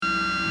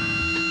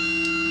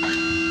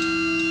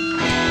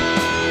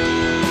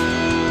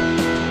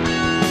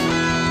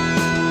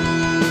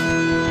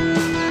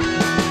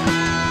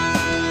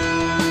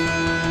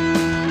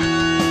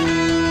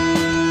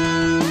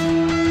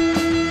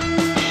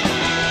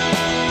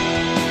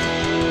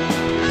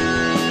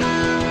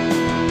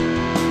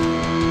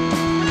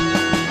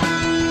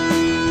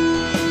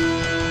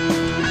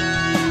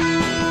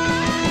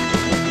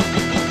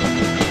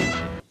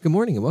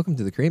morning and welcome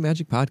to the Create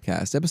Magic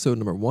Podcast, episode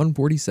number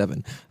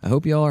 147. I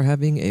hope y'all are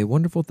having a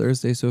wonderful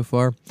Thursday so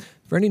far.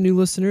 For any new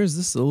listeners,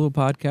 this is a little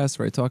podcast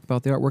where I talk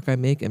about the artwork I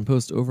make and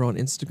post over on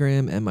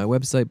Instagram and my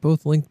website,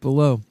 both linked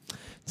below.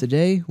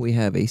 Today, we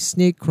have a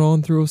snake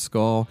crawling through a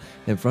skull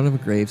in front of a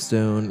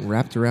gravestone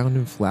wrapped around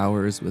in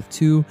flowers with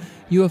two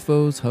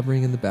UFOs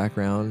hovering in the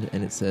background,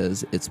 and it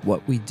says, "It's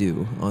what we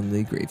do" on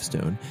the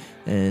gravestone.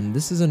 And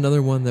this is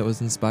another one that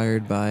was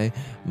inspired by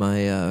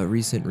my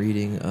recent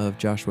reading of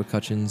Joshua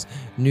Cutchin's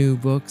new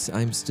books.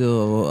 I'm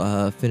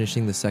still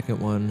finishing the second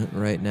one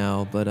right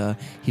now, but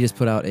he just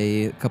put out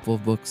a couple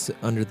of books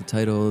under the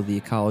title The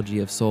Ecology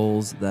of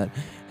Souls that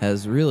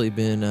has really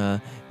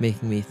been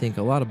making me think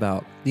a lot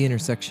about the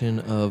intersection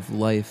of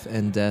life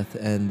and death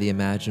and the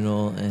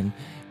imaginal and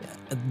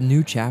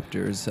new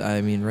chapters.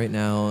 I mean, right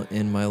now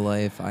in my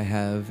life, I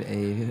have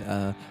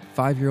a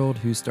 5-year-old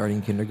who's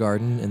starting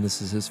kindergarten, and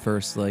this is his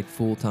first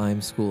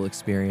full-time school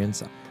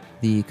experience.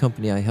 The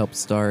company I helped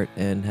start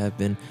and have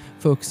been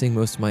focusing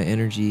most of my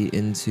energy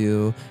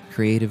into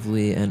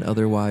creatively and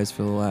otherwise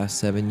for the last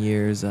 7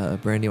 years,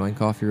 Brandywine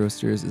Coffee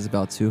Roasters, is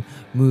about to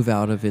move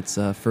out of its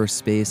first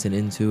space and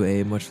into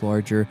a much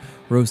larger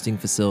roasting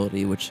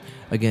facility, which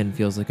again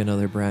feels like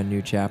another brand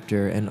new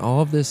chapter. And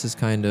all of this is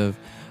kind of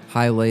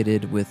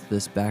highlighted with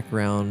this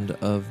background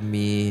of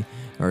me,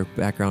 or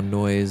background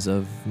noise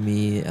of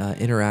me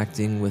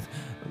interacting with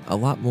a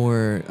lot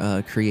more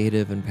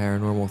creative and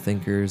paranormal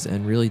thinkers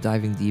and really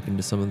diving deep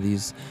into some of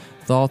these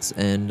thoughts,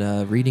 and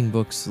reading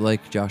books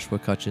like Joshua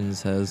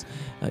Cutchin's has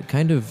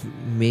kind of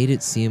made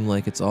it seem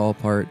like it's all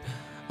part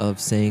of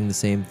saying the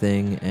same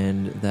thing,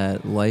 and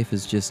that life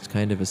is just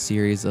kind of a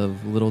series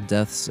of little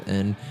deaths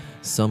and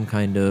some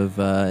kind of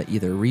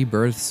either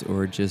rebirths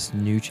or just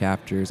new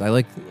chapters. I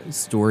like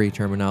story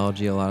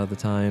terminology a lot of the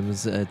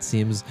times. It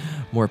seems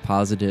more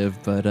positive,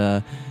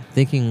 but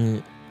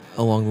thinking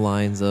along the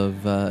lines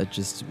of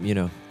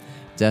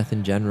death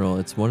in general,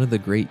 it's one of the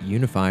great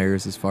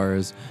unifiers as far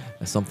as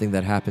something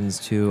that happens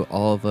to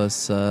all of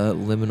us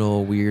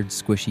liminal, weird,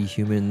 squishy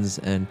humans,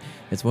 and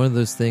it's one of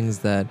those things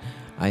that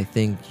I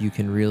think you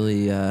can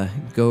really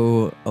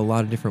go a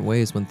lot of different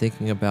ways when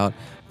thinking about,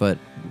 but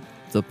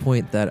the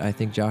point that I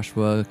think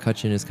Joshua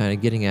Cutchin is kind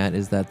of getting at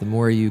is that the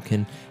more you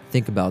can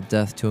think about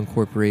death to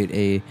incorporate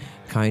a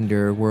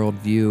kinder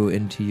worldview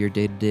into your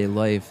day-to-day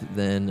life,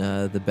 then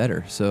the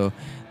better. So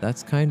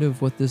that's kind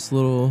of what this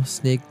little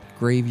snake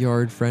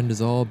graveyard friend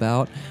is all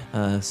about.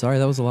 Sorry,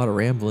 that was a lot of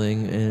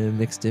rambling and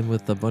mixed in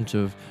with a bunch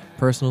of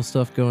personal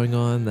stuff going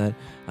on that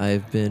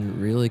I've been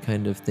really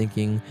kind of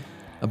thinking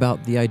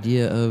about the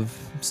idea of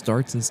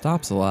starts and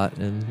stops a lot.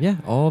 And yeah,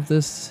 all of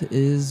this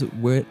is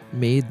what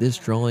made this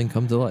drawing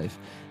come to life.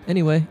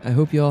 Anyway, I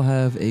hope you all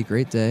have a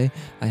great day.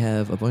 I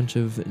have a bunch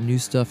of new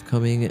stuff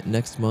coming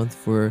next month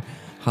for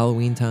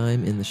Halloween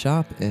time in the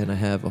shop, and I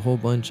have a whole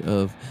bunch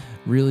of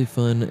really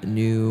fun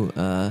new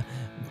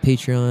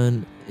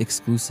Patreon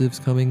exclusives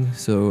coming.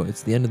 So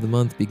it's the end of the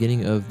month,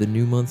 beginning of the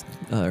new month.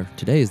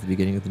 Today is the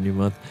beginning of the new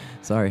month.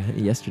 Sorry,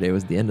 yesterday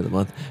was the end of the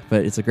month.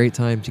 But it's a great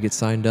time to get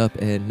signed up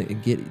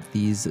and get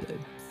these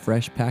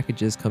fresh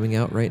packages coming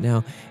out right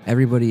now.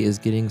 Everybody is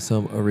getting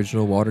some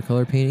original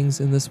watercolor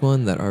paintings in this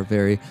one that are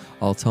very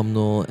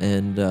autumnal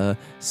and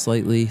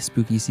slightly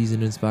spooky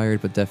season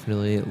inspired, but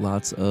definitely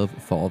lots of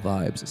fall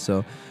vibes.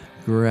 So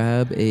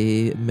grab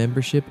a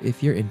membership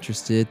if you're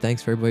interested.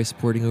 Thanks for everybody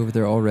supporting over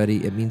there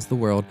already. It means the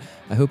world.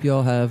 I hope you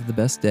all have the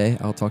best day.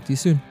 I'll talk to you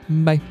soon.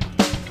 Bye.